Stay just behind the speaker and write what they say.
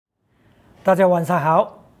大家晚上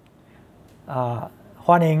好，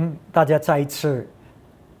欢迎大家再一次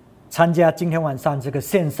参加今天晚上这个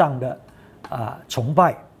线上的崇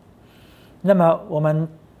拜。那么我们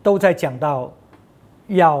都在讲到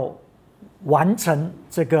要完成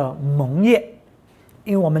这个盟约，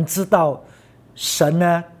因为我们知道神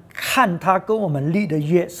呢看他跟我们立的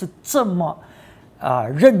约是这么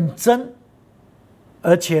认真，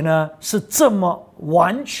而且呢是这么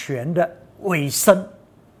完全的委身。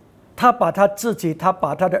他把他自己，他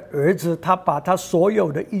把他的儿子，他把他所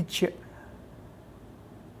有的一切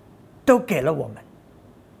都给了我们，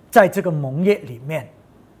在这个盟约里面，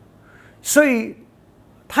所以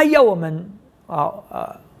他要我们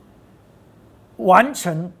完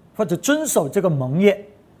成或者遵守这个盟约。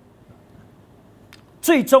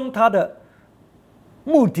最终他的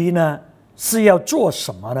目的呢是要做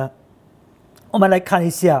什么呢？我们来看一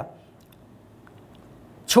下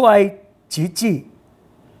出埃及记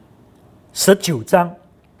19章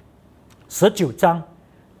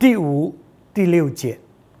第5、第6节。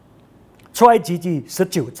出埃及记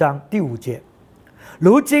19章第5节，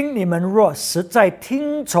如今你们若实在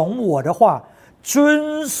听从我的话，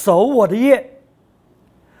遵守我的约，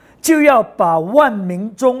就要把万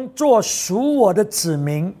民中做属我的子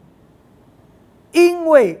民，因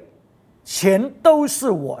为全都是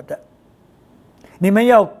我的。你们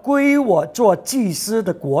要归我做祭司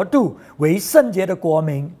的国度，为圣洁的国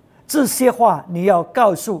民。这些话你要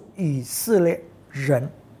告诉以色列人。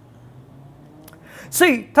所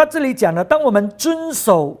以他这里讲呢，当我们遵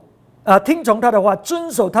守听从他的话，遵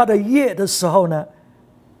守他的约的时候呢，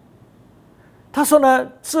他说呢，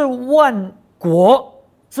这万国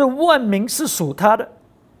这万民是属他的，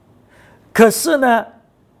可是呢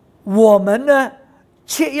我们呢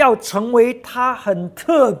却要成为他很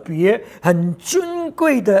特别很尊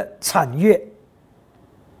贵的产业。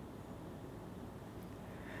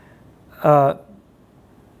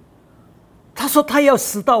他说他要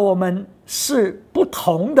使到我们是不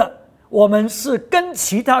同的，我们是跟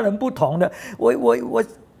其他人不同的。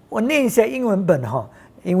我念一下英文本哈，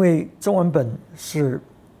因为中文本是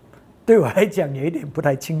对我来讲有一点不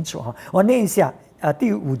太清楚哈。我念一下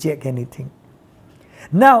第5节给你听。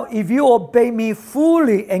Now, if you obey me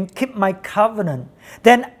fully and keep my covenant,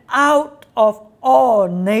 then out of all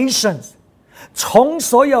nations, 从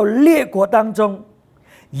所有列国当中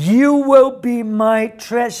，You will be my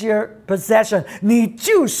treasure possession. 你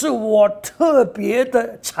就是我特别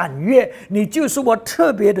的产业，你就是我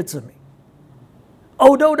特别的子民。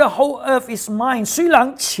Although the whole earth is mine, 虽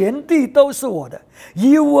然全地都是我的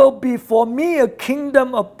 ，You will be for me a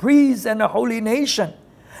kingdom of priests and a holy nation.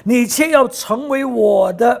 你却要成为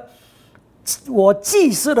我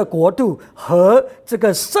祭司的国度和这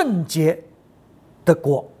个圣洁的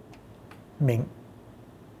国民，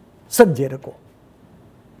圣洁的国。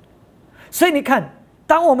所以你看，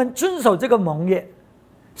当我们遵守这个盟约，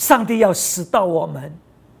上帝要使到我们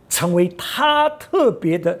成为他特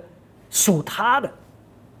别的属他的，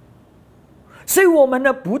所以我们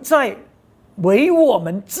呢不再为我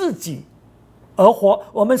们自己而活，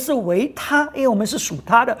我们是为他，因为我们是属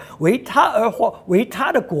他的，为他而活，为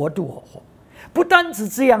他的国度而活。不单止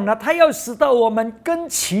这样呢，他要使到我们跟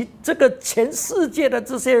这个全世界的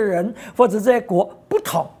这些人或者这些国不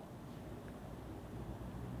同。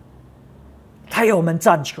他要我们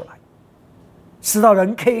站出来，使到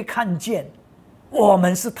人可以看见我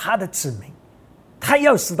们是他的子民。他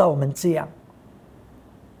要使到我们这样，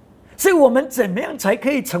所以我们怎么样才可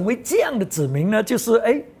以成为这样的子民呢？就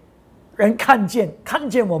是人看见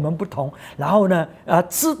我们不同，然后呢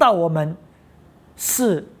知道我们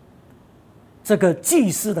是这个祭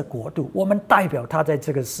司的国度，我们代表他在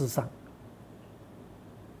这个世上，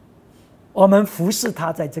我们服侍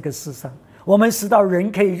他在这个世上，我们使到人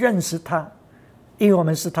可以认识他，因为我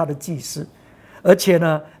们是他的祭司。而且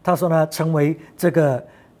呢他说呢，成为这个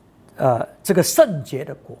圣洁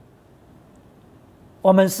的国。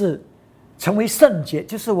我们是成为圣洁，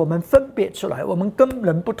就是我们分别出来，我们跟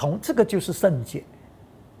人不同，这个就是圣洁。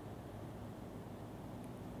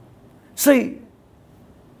所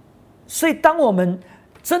以当我们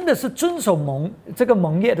真的是遵守这个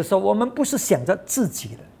盟约的时候，我们不是想着自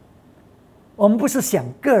己的，我们不是想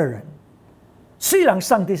个人。虽然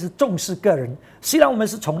上帝是重视个人，虽然我们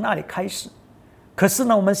是从那里开始，可是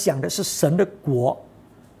呢我们想的是神的国，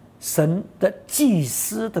神的祭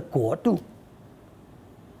司的国度，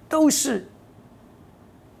都是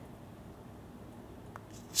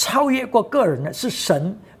超越过个人的，是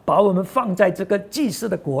神把我们放在这个祭司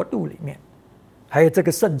的国度里面，还有这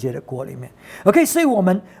个圣洁的国里面。 OK， 所以我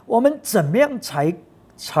们怎么样才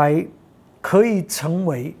可以成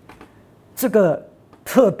为这个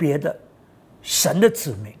特别的神的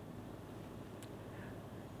子民？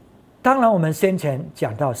当然我们先前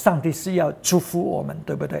讲到上帝是要祝福我们，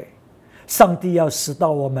对不对？上帝要使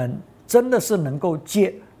到我们真的是能够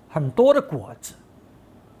结很多的果子，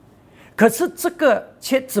可是这个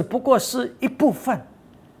却只不过是一部分，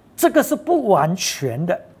这个是不完全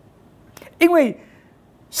的，因为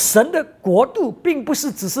神的国度并不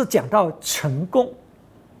是只是讲到成功，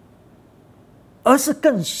而是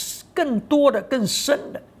更多的更深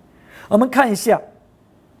的。我们看一下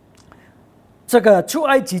这个出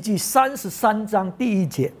埃及记33章第1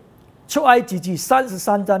节，出埃及记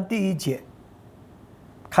33章第1节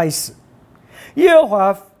开始，耶和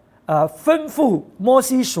华吩咐摩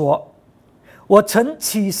西说：我曾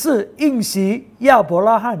起誓应许亚伯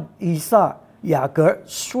拉罕、以撒、雅各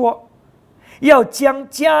说，要将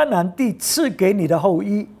迦南地赐给你的后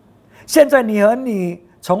裔。现在你和你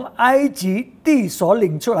从埃及地所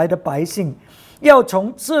领出来的百姓，要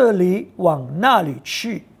从这里往那里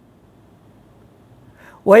去。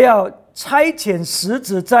我要差遣使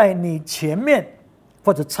者在你前面，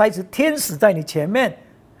或者差遣天使在你前面，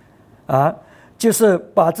就是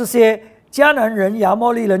把这些迦南人、亚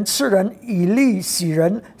摩利人、次人、以利洗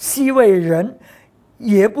人、西魏人、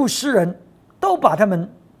耶布斯人都把他们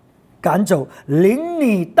赶走，领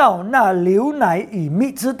你到那流奶与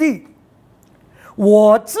蜜之地。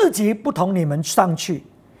我自己不同你们上去，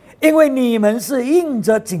因为你们是应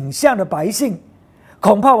着景象的百姓，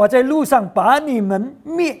恐怕我在路上把你们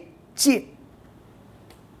灭绝。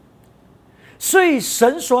所以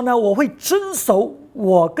神说呢，我会遵守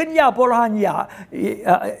我跟亚伯拉罕、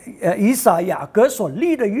以撒、雅各所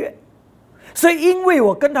立的约。所以因为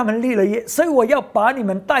我跟他们立了约，所以我要把你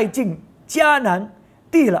们带进迦南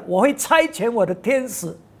地了。我会差遣我的天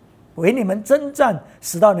使为你们征战，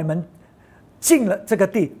使到你们进了这个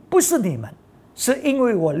地。不是你们，是因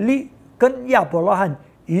为我跟亚伯拉罕、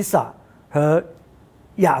以撒和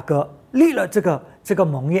雅各立了这个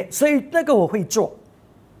盟约，所以那个我会做。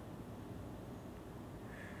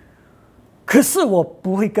可是我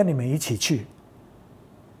不会跟你们一起去。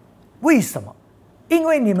为什么？因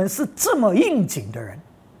为你们是这么应景的人，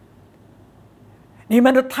你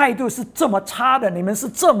们的态度是这么差的，你们是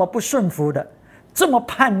这么不顺服的，这么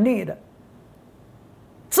叛逆的，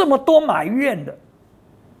这么多埋怨的，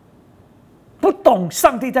不懂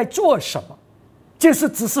上帝在做什么，就是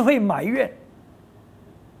只是会埋怨。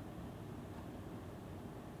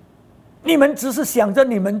你们只是想着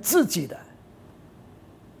你们自己的，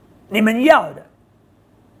你们要的，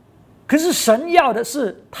可是神要的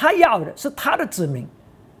是他要的是他的子民，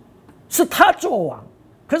是他做王，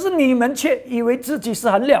可是你们却以为自己是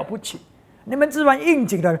很了不起，你们这帮应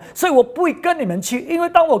景的人，所以我不会跟你们去，因为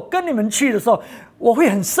当我跟你们去的时候，我会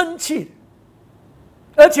很生气，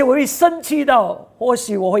而且我会生气到或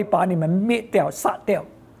许我会把你们灭掉、杀掉，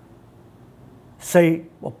所以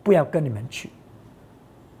我不要跟你们去。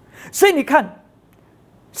所以你看，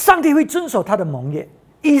上帝会遵守他的盟约，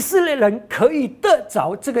以色列人可以得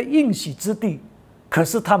着这个应许之地，可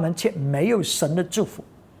是他们却没有神的祝福，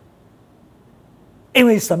因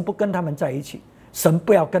为神不跟他们在一起，神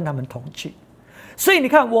不要跟他们同去。所以你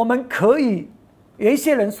看，我们可以有一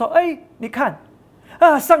些人说：你看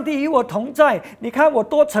上帝与我同在，你看我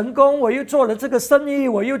多成功，我又做了这个生意，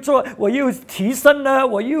我又提升了，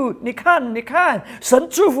你看神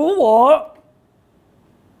祝福我，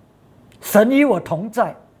神与我同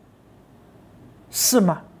在，是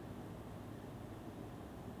吗？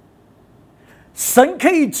神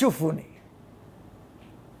可以祝福你，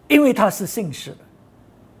因为他是信实的，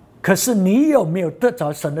可是你有没有得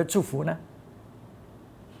着神的祝福呢？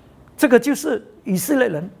这个就是以色列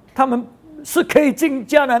人，他们是可以进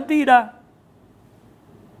迦南地的，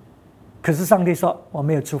可是上帝说我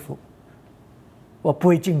没有祝福，我不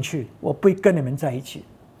会进去，我不会跟你们在一起，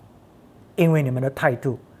因为你们的态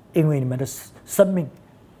度，因为你们的生命。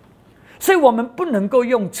所以我们不能够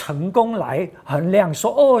用成功来衡量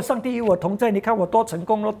说上帝与我同在，你看我多成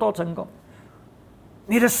功了，多成功。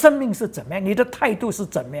你的生命是怎么样，你的态度是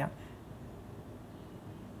怎么样，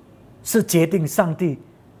是决定上帝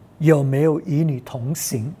有没有与你同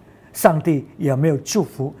行，上帝有没有祝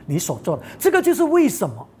福你所做的。这个就是为什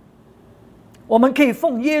么我们可以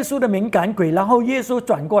奉耶稣的名赶鬼，然后耶稣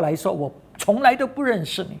转过来说我从来都不认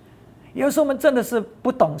识你。有时候我们真的是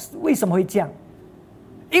不懂为什么会这样，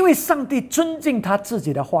因为上帝尊敬他自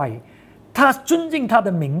己的话语，他尊敬他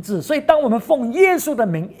的名字，所以当我们奉耶稣的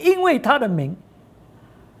名，因为他的名，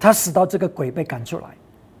他使到这个鬼被赶出来，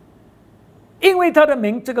因为他的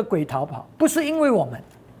名这个鬼逃跑，不是因为我们。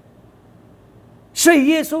所以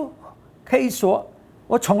耶稣可以说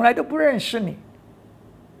我从来都不认识你，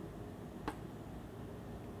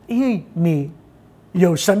因为你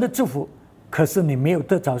有神的祝福，可是你没有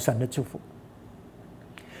得着神的祝福。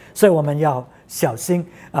所以我们要小心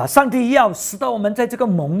啊！上帝要使到我们在这个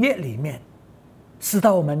盟约里面，使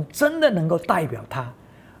到我们真的能够代表他，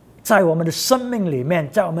在我们的生命里面，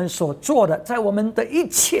在我们所做的，在我们的一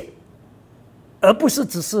切，而不是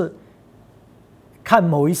只是看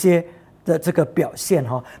某一些的这个表现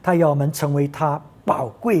哈。他要我们成为他宝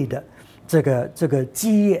贵的这个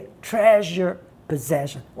基业 treasure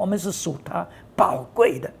possession， 我们是属他宝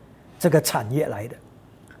贵的这个产业来的。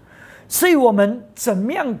所以我们怎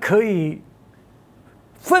么样可以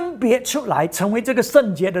分别出来成为这个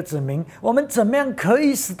圣洁的子民？我们怎么样可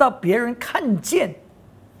以使到别人看见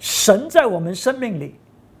神在我们生命里？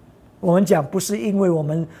我们讲不是因为我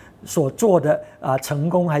们所做的成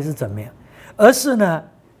功还是怎么样，而是呢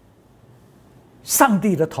上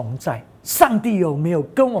帝的同在，上帝有没有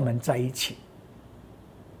跟我们在一起？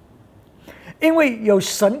因为有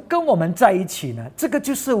神跟我们在一起呢，这个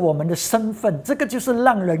就是我们的身份，这个就是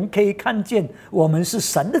让人可以看见我们是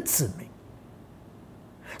神的子民。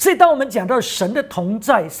所以当我们讲到神的同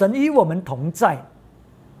在，神与我们同在，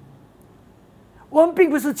我们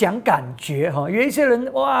并不是讲感觉哈。有一些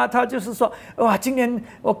人哇，他就是说哇，今天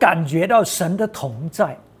我感觉到神的同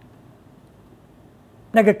在，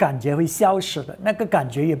那个感觉会消失的，那个感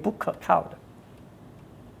觉也不可靠的。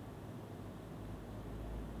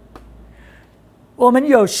我们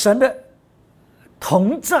有神的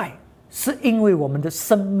同在，是因为我们的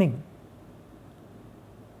生命，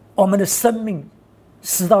我们的生命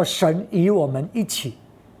使到神与我们一起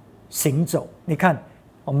行走。你看，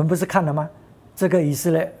我们不是看了吗？这个以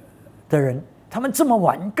色列的人，他们这么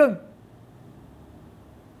顽梗，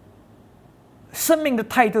生命的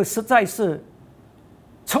态度实在是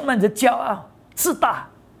充满着骄傲、自大、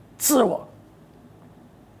自我。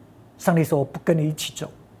上帝说：“我不跟你一起走。”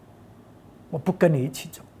我不跟你一起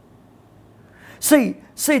走，所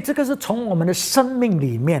以这个是从我们的生命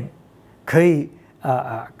里面可以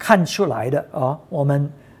看出来的啊。我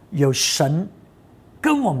们有神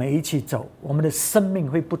跟我们一起走，我们的生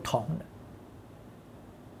命会不同的，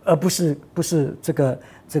而不是这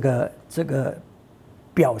个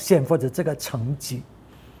表现或者这个成绩。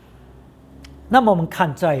那么我们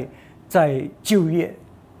看在旧约，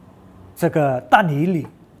这个但以理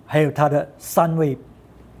还有他的3位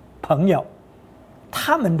朋友，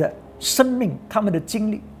他们的生命，他们的经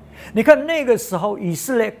历，你看那个时候以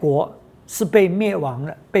色列国是被灭亡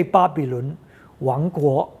了，被巴比伦王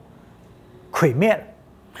国毁灭了，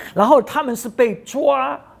然后他们是被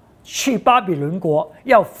抓去巴比伦国，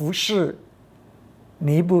要服侍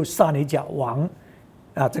尼布撒尼甲王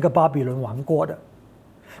这个巴比伦王国的，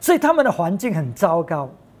所以他们的环境很糟糕，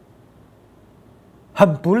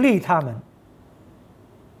很不利他们。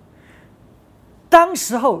当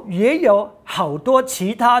时候也有好多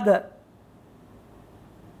其他的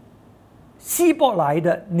希伯来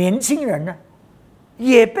的年轻人呢，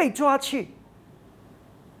也被抓去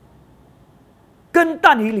跟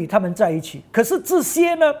但以理他们在一起。可是这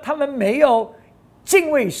些呢，他们没有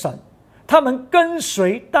敬畏神，他们跟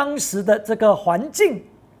随当时的这个环境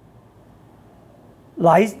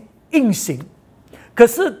来运行。可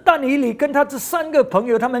是但以理跟他这3个朋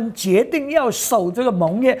友，他们决定要守这个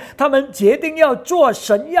盟约，他们决定要做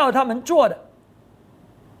神要他们做的，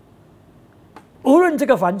无论这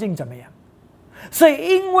个环境怎么样。所以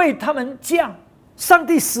因为他们这样，上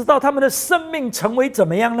帝使到他们的生命成为怎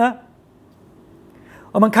么样呢？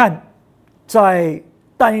我们看在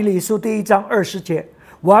但以理书第1章20节，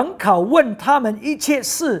王拷问他们一切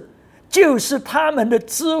事，就是他们的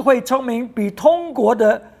智慧聪明比通国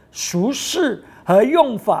的术士和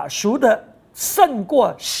用法术的胜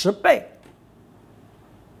过10倍。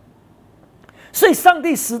所以上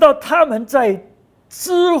帝使到他们在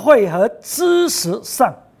智慧和知识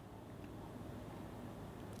上，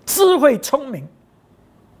智慧聪明，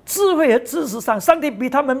智慧和知识上，上帝比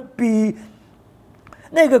他们比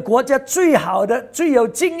那个国家最好的、最有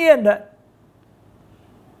经验的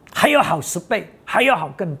还要好10倍，还要好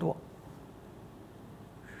更多。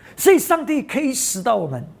所以上帝可以使到我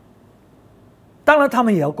们，当然他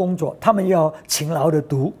们也要工作，他们要勤劳的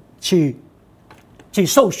读，去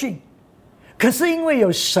受训。可是因为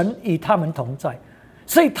有神与他们同在，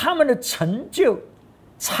所以他们的成就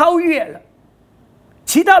超越了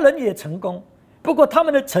其他人，也成功，不过他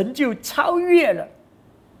们的成就超越了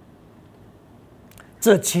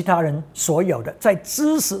这其他人所有的，在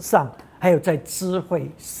知识上还有在智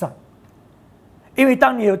慧上。因为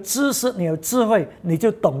当你有知识，你有智慧，你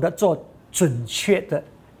就懂得做准确的、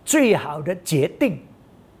最好的决定。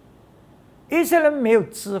一些人没有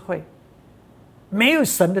智慧，没有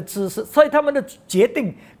神的知识，所以他们的决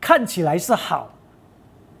定看起来是好，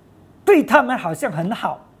对他们好像很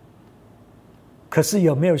好，可是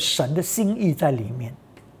有没有神的心意在里面？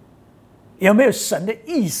有没有神的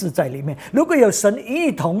意思在里面？如果有神一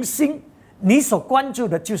意同心，你所关注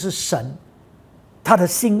的就是神他的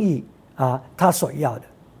心意啊，他所要的。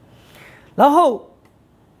然后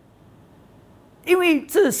因为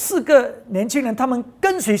这4个年轻人他们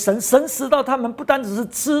跟随神，神使到他们不单只是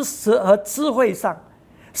知识和智慧上，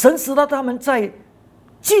神使到他们在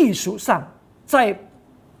技术上，在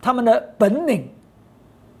他们的本领，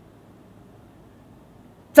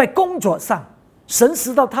在工作上，神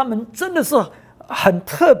使到他们真的是很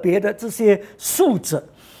特别的这些素质。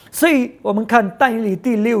所以我们看但以理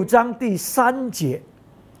第6章第3节，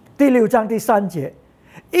第6章第3节，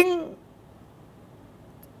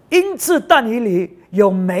因此但以理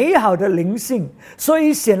有美好的灵性，所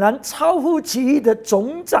以显然超乎其意的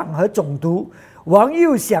总长和总督，王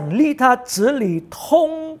又想立他治理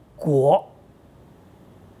通国。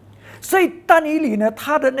所以但以理呢，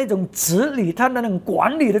他的那种治理，他的那种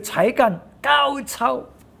管理的才干高超，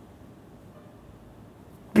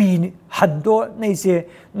比很多那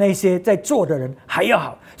些在做的人还要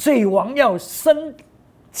好。所以王要升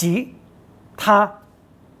级他，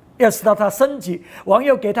要使到他升级，王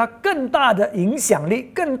要给他更大的影响力，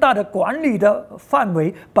更大的管理的范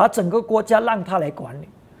围，把整个国家让他来管理。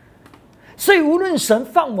所以无论神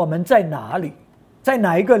放我们在哪里，在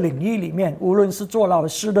哪一个领域里面，无论是做老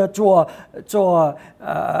师的，做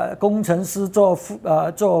工程师，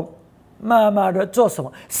做妈妈的，做什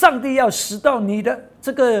么，上帝要使到你的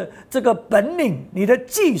这个本领，你的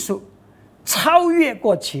技术超越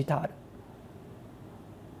过其他的。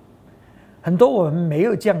很多我们没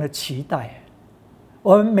有这样的期待，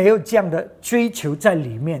我们没有这样的追求在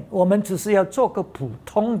里面，我们只是要做个普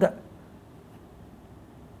通的。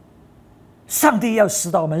上帝要使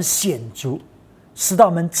到我们显足，使到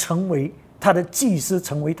我们成为他的祭司，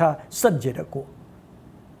成为他圣洁的国。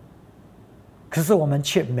可是我们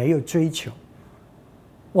却没有追求，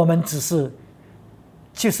我们只是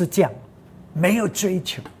就是这样，没有追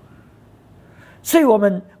求。所以我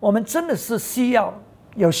们真的是需要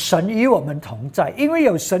有神与我们同在，因为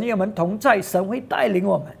有神与我们同在，神会带领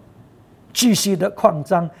我们继续的扩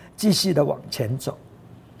张，继续的往前走。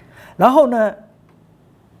然后呢，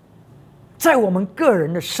在我们个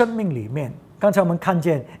人的生命里面，刚才我们看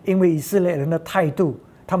见，因为以色列人的态度，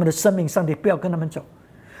他们的生命，上帝不要跟他们走，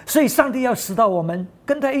所以上帝要使到我们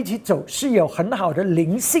跟他一起走，是有很好的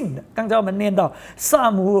灵性的。刚才我们念到撒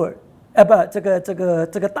母耳，这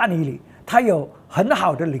个但以理，他有很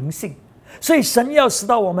好的灵性，所以神要使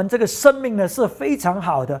到我们这个生命呢是非常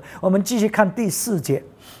好的。我们继续看第4节，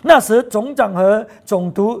那时总长和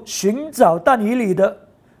总督寻找但以理的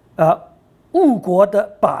误国的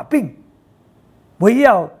把柄，唯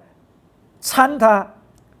要参他，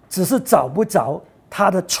只是找不着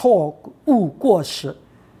他的错误过失，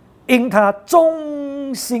因他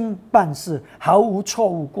忠心办事，毫无错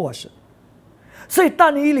误过失。所以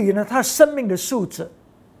但以理呢，他生命的素质，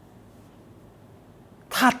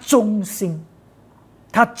他忠心，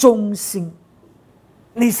他忠心。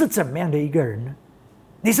你是怎么样的一个人呢？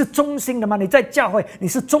你是忠心的吗？你在教会你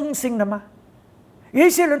是忠心的吗？有一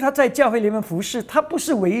些人他在教会里面服侍，他不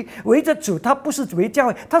是为着主，他不是为教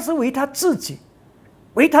会，他是为他自己，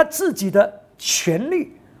为他自己的权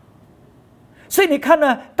利。所以你看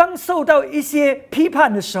呢，当受到一些批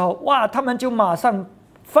判的时候，哇，他们就马上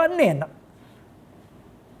翻脸了，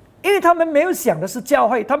因为他们没有想的是教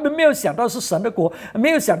会，他们没有想到是神的国，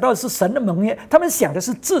没有想到是神的盟约，他们想的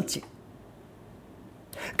是自己。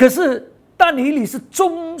可是但以理是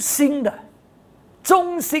忠心的，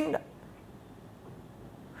忠心的，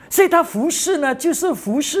所以他服侍呢，就是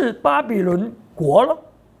服侍巴比伦国了，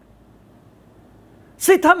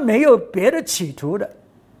所以他没有别的企图的。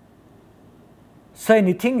所以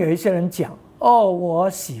你听有一些人讲，我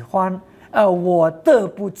喜欢，我得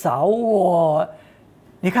不着，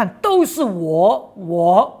你看都是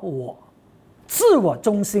我，自我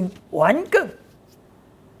中心，顽梗，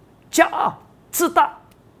骄傲，自大。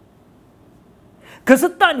可是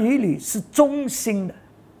但以理是忠心的，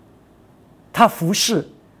他服侍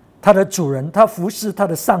他的主人，他服侍他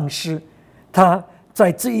的上司，他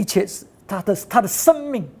在这一切他的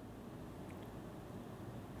生命，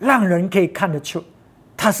让人可以看得出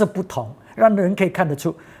他是不同，让人可以看得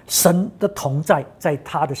出神的同在在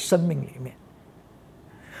他的生命里面。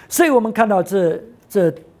所以我们看到这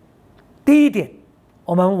第一点，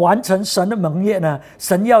我们完成神的盟约呢，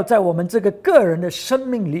神要在我们这个个人的生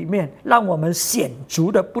命里面，让我们显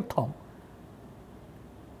著的不同，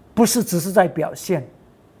不是只是在表现，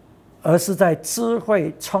而是在智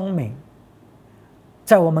慧、聪明，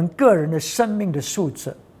在我们个人的生命的素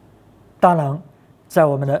质，当然在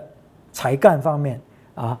我们的才干方面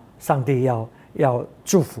上帝要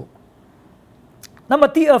祝福。那么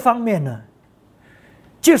第二方面呢，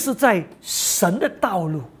就是在神的道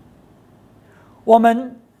路，我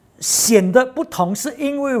们显得不同，是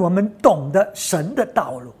因为我们懂得神的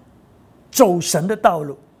道路，走神的道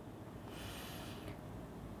路。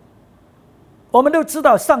我们都知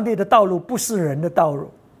道上帝的道路不是人的道路，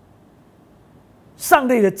上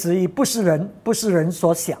帝的旨意不是人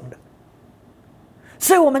所想的，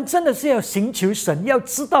所以我们真的是要寻求神，要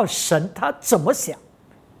知道神他怎么想。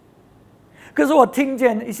可是我听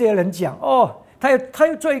见一些人讲，他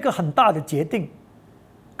要做一个很大的决定，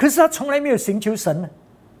可是他从来没有寻求神呢。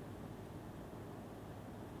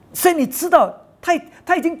所以你知道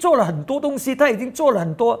他已经做了很多东西，他已经做了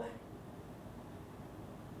很多，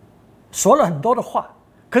说了很多的话，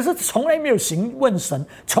可是从来没有询问神，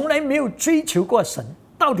从来没有追求过神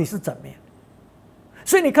到底是怎么样。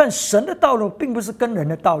所以你看，神的道路并不是跟人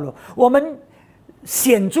的道路，我们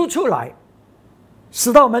显出来，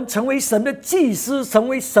使到我们成为神的祭司，成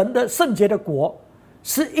为神的圣洁的国，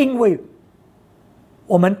是因为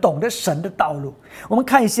我们懂得神的道路。我们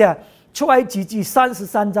看一下出埃及记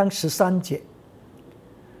33章13节，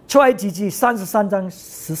出埃及记33章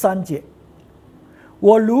13节，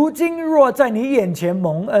我如今若在你眼前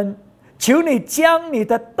蒙恩，求你将你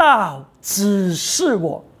的道指示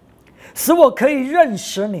我，使我可以认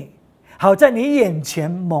识你，好在你眼前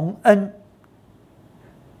蒙恩。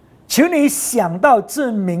求你想到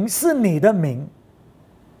这名是你的名。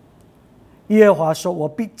耶和华说，我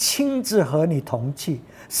必亲自和你同去，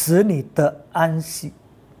使你得安息。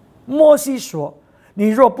摩西说，你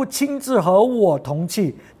若不亲自和我同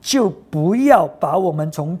去，就不要把我们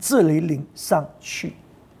从这里领上去。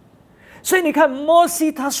所以你看摩西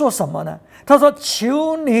他说什么呢？他说，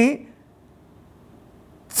求你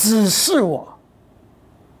指示我，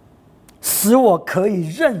使我可以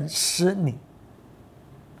认识你，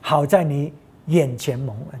好在你眼前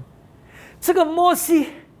蒙恩。这个摩西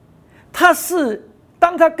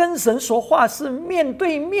当他跟神说话是面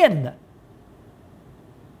对面的，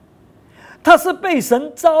他是被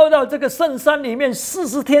神召到这个圣山里面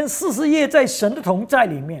40天40夜，在神的同在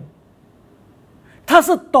里面，他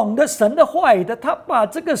是懂得神的话语的，他把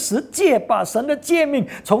这个十诫，把神的诫命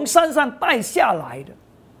从山上带下来的。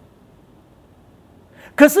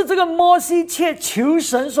可是这个摩西却求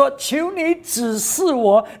神说，求你指示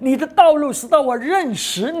我你的道路，使到我认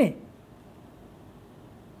识你，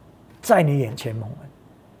在你眼前蒙恩。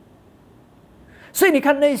所以你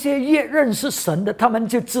看那些越认识神的，他们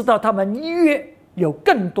就知道他们越有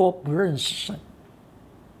更多不认识神，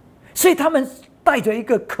所以他们带着一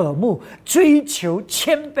个渴慕追求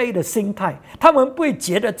谦卑的心态，他们不会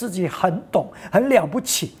觉得自己很懂很了不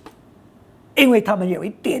起，因为他们有一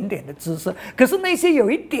点点的知识。可是那些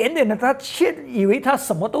有一点点的，他却以为他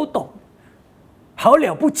什么都懂，好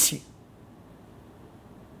了不起。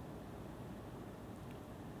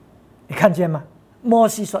你看见吗？摩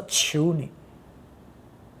西说，求你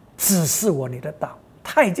指示我你的道。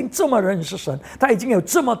他已经这么认识神，他已经有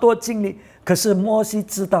这么多经历，可是摩西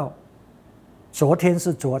知道昨天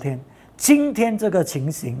是昨天，今天这个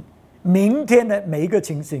情形，明天的每一个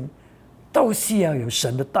情形，都需要有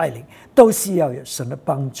神的带领，都需要有神的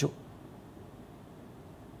帮助，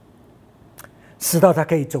使到他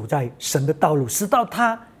可以走在神的道路，使到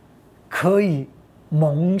他可以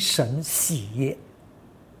蒙神喜悦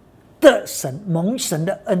的神，蒙神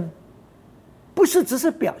的恩，不是只是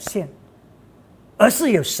表现，而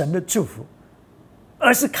是有神的祝福，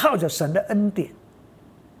而是靠着神的恩典。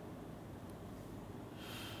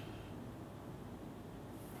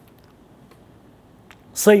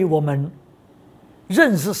所以我们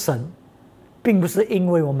认识神，并不是因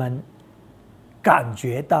为我们感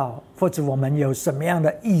觉到，或者我们有什么样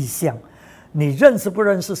的意向。你认识不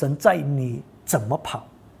认识神，在你怎么跑，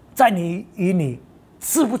在你与你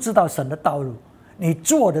知不知道神的道路，你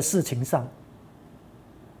做的事情上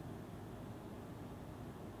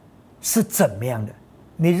是怎么样的，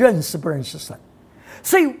你认识不认识神。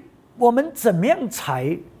所以我们怎么样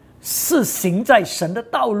才是行在神的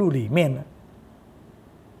道路里面呢？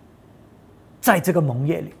在这个蒙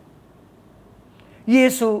业里，耶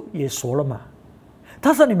稣也说了嘛，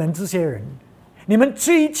他说，你们这些人，你们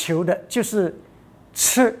追求的就是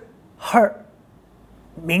吃喝，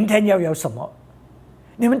明天要有什么，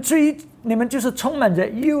你们就是充满着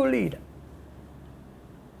忧虑的。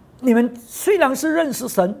你们虽然是认识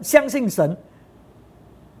神，相信神，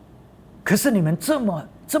可是你们这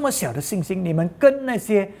么小的信心，你们跟那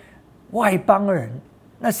些外邦人，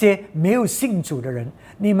那些没有信主的人，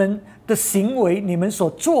你们的行为，你们所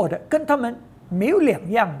做的跟他们没有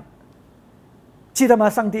两样。记得吗？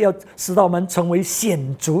上帝要使到我们成为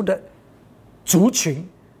显族的族群，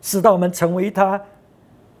使到我们成为他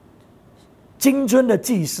金尊的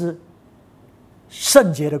祭司，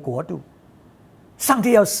圣洁的国度。上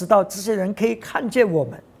帝要使到这些人可以看见我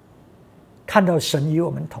们，看到神与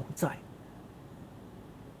我们同在。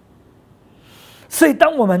所以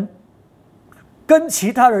当我们跟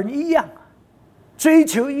其他人一样，追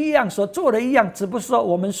求一样，所做的一样，只不过说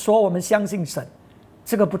我们相信神，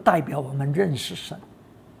这个不代表我们认识神，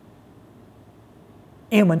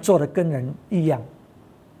因为我们做的跟人一样。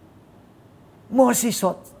摩西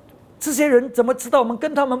说，这些人怎么知道我们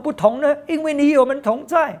跟他们不同呢？因为你与我们同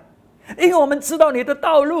在，因为我们知道你的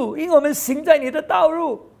道路，因为我们行在你的道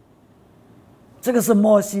路。这个是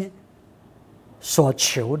摩西所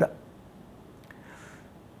求的。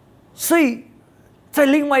所以在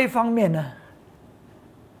另外一方面呢，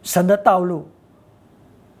神的道路，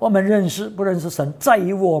我们认识不认识神，在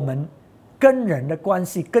于我们跟人的关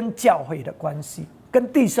系，跟教会的关系，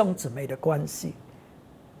跟弟兄姊妹的关系。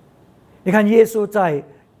你看耶稣在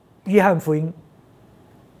约翰福音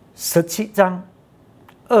17章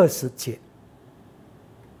20节，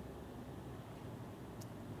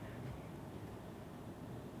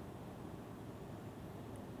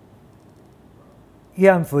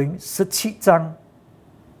约翰福音17章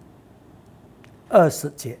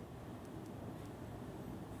20节，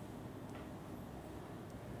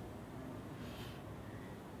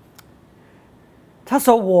他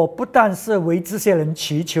说：“我不但是为这些人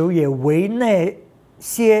祈求，也为那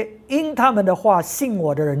些因他们的话信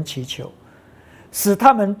我的人祈求，使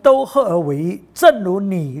他们都合而为一，正如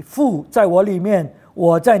你父在我里面，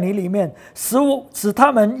我在你里面，使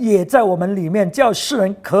他们也在我们里面，叫世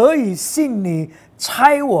人可以信你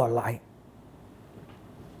差我来。”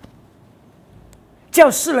叫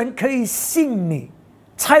世人可以信你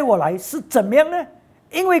差我来是怎么样呢？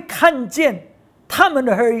因为看见他们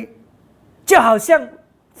的合一，就好像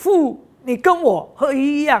父你跟我合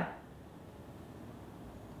一一样。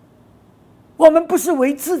我们不是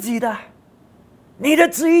为自己的，你的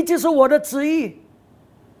旨意就是我的旨意，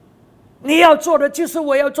你要做的就是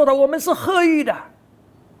我要做的，我们是合一的。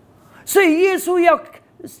所以耶稣要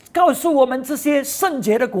告诉我们这些圣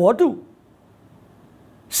洁的国度。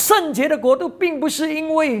圣洁的国度并不是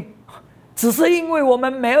只是因为我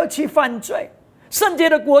们没有去犯罪，圣洁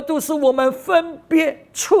的国度是我们分别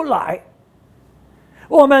出来，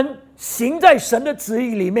我们行在神的旨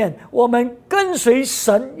意里面，我们跟随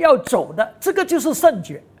神要走的，这个就是圣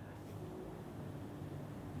洁。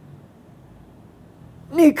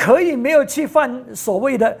你可以没有去犯所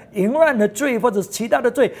谓的淫乱的罪或者其他的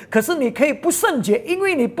罪，可是你可以不圣洁，因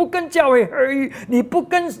为你不跟教会合一，你不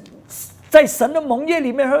跟在神的盟约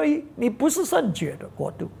里面合一，你不是圣洁的国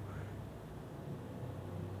度。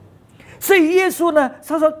所以耶稣呢，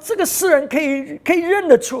他说这个世人可以认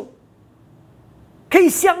得出，可以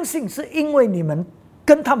相信，是因为你们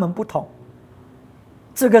跟他们不同。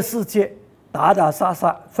这个世界打打杀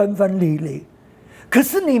杀，分分离离，可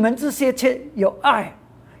是你们这些却有爱，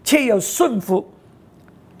却有顺服，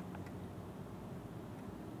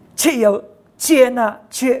却有接纳，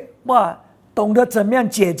却懂得怎么样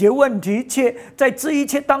解决问题，且在这一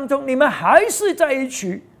切当中，你们还是在一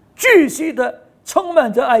起继续的充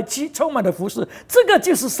满着爱，充满着服侍。这个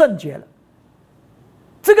就是圣洁了，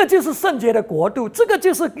这个就是圣洁的国度，这个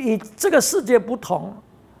就是与这个世界不同。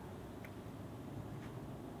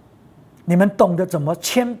你们懂得怎么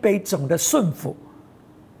谦卑，懂得顺服，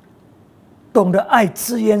懂得爱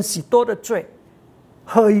支援许多的罪，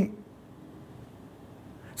合一。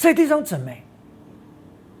所以弟兄姊妹，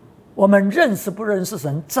我们认识不认识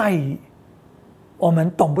神，在于我们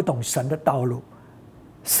懂不懂神的道路，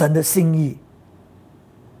神的心意。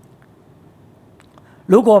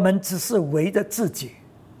如果我们只是围着自己，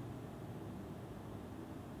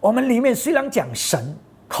我们里面虽然讲神，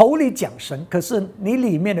口里讲神，可是你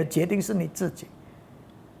里面的决定是你自己，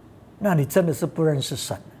那你真的是不认识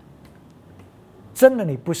神，真的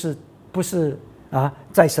你不是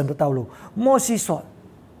在神的道路。摩西说，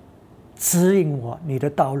指引我你的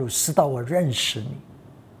道路，使到我认识你。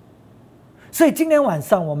所以今天晚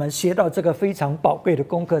上我们学到这个非常宝贵的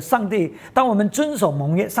功课。上帝，当我们遵守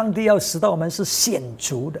盟约，上帝要使到我们是显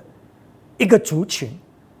族的一个族群，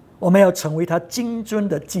我们要成为他金尊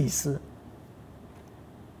的祭司。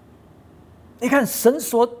你看神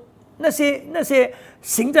所那些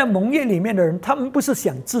行在盟约里面的人，他们不是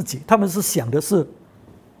想自己，他们是想的是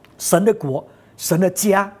神的国、神的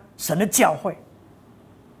家、神的教会。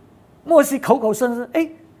摩西口口声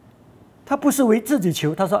声，他不是为自己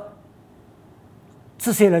求，他说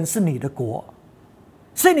这些人是你的国。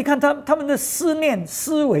所以你看他们的思念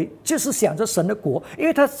思维就是想着神的国，因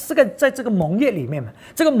为他在这个盟约里面嘛，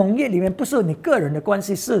这个盟约里面不是你个人的关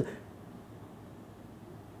系，是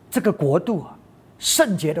这个国度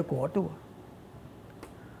圣洁的国度。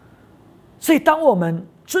所以当我们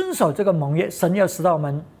遵守这个盟约，神要使到我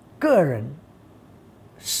们个人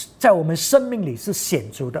在我们生命里是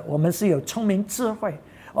显著的，我们是有聪明智慧，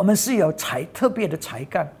我们是有特别的才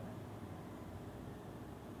干。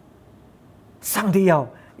上帝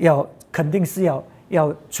要肯定是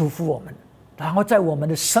要祝福我们，然后在我们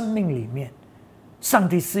的生命里面，上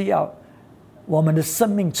帝是要我们的生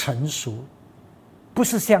命成熟，不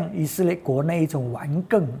是像以色列国那一种顽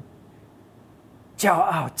梗、骄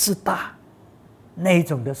傲自大那一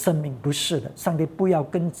种的生命，不是的。上帝不要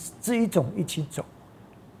跟这一种一起走，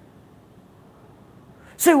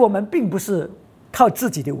所以我们并不是靠自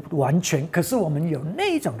己的完全，可是我们有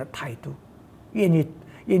那一种的态度，愿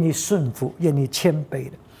意顺服，愿意谦卑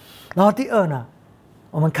的。然后第二呢，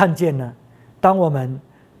我们看见呢，当我们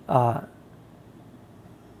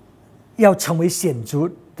要成为显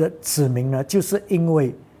著的子民呢，就是因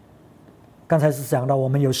为刚才是讲到我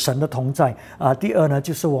们有神的同在第二呢，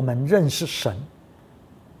就是我们认识神，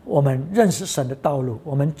我们认识神的道路，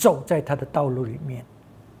我们走在他的道路里面。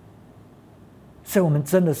所以我们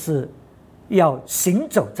真的是要行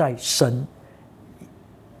走在神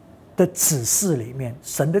的指示里面，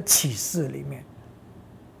神的启示里面。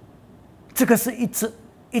这个是一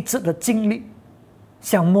直的经历，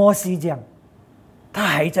像摩西这样，他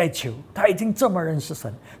还在求，他已经这么认识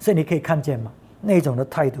神，所以你可以看见吗？那种的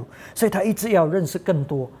态度，所以他一直要认识更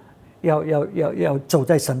多，要走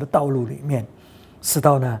在神的道路里面，直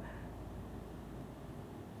到呢，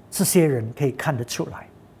这些人可以看得出来，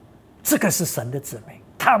这个是神的子民，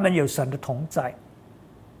他们有神的同在，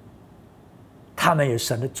他们有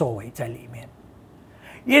神的作为在里面。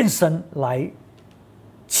愿神来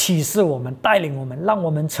启示我们，带领我们，让我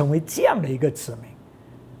们成为这样的一个子民，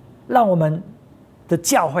让我们的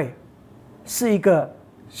教会是一个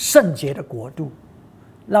圣洁的国度，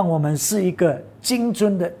让我们是一个金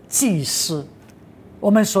尊的祭司。我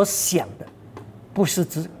们所想的不是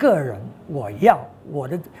指个人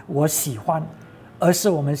我喜欢，而是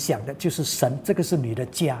我们想的就是神，这个是你的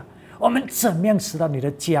家，我们怎么样使到你的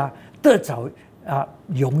家得着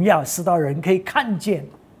荣耀，使到人可以看见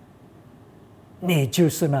你就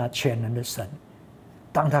是那全能的神。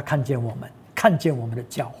当他看见我们，看见我们的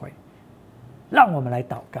教会，让我们来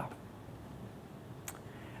祷告。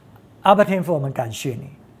阿爸天父，我们感谢你，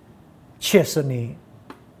确实你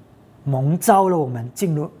蒙召了我们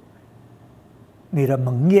进入你的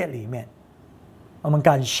盟约里面。我们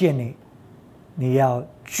感谢你，你要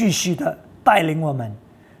继续的带领我们，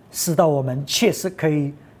使到我们确实可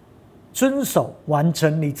以遵守完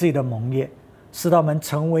成你自己的盟约，使到我们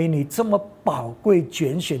成为你这么宝贵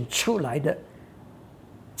拣选出来的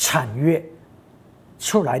产业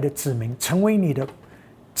出来的子民，成为你的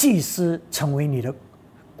祭司，成为你的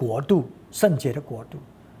国度，圣洁的国度。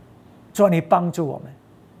主啊，你帮助我们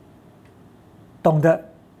懂得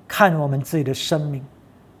看我们自己的生命。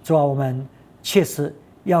主啊，我们确实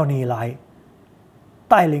要你来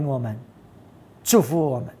带领我们，祝福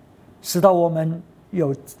我们，使到我们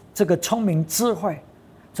有这个聪明智慧。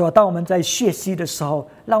主啊，当我们在学习的时候，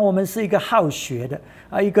让我们是一个好学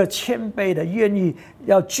的一个谦卑的，愿意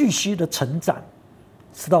要继续的成长，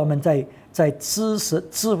使到我们在知识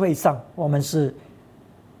智慧上，我们是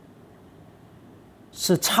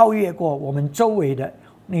超越过我们周围的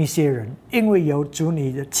那些人，因为有主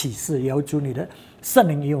你的启示，有主你的圣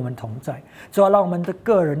灵与我们同在。主啊，让我们的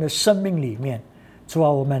个人的生命里面，主啊，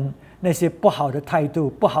我们那些不好的态度、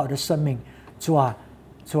不好的生命，主啊，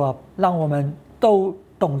让我们都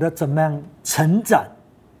懂得怎么样成长，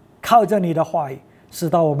靠着你的话语，使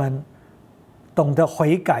到我们懂得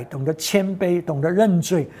悔改，懂得谦卑，懂得认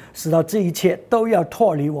罪，使到这一切都要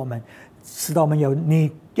脱离我们，使到我们有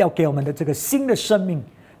你要给我们的这个新的生命，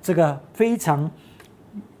这个非常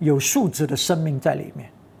有素质的生命在里面。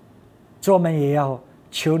所以我们也要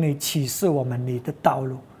求你启示我们你的道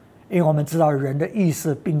路，因为我们知道人的意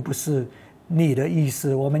思并不是你的意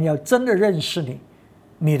思，我们要真的认识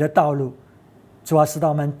你的道路。主要使到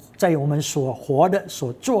我们在我们所活的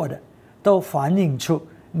所做的都反映出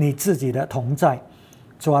你自己的同在。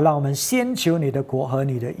主要让我们先求你的国和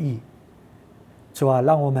你的义。主要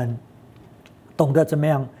让我们懂得怎么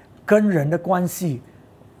样跟人的关系，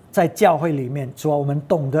在教会里面，主要我们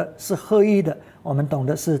懂得是合一的，我们懂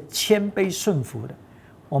得是谦卑顺服的，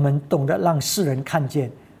我们懂得让世人看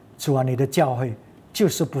见，主啊，你的教会就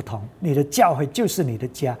是不同，你的教会就是你的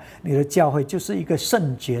家，你的教会就是一个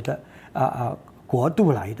圣洁的国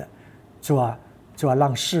度来的。主啊，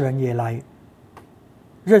让世人也来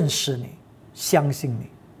认识你，相信你。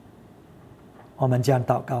我们这样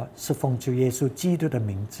祷告，是奉主耶稣基督的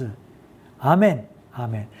名字，阿们，阿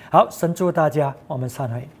们。好，神祝大家，我们散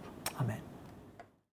会。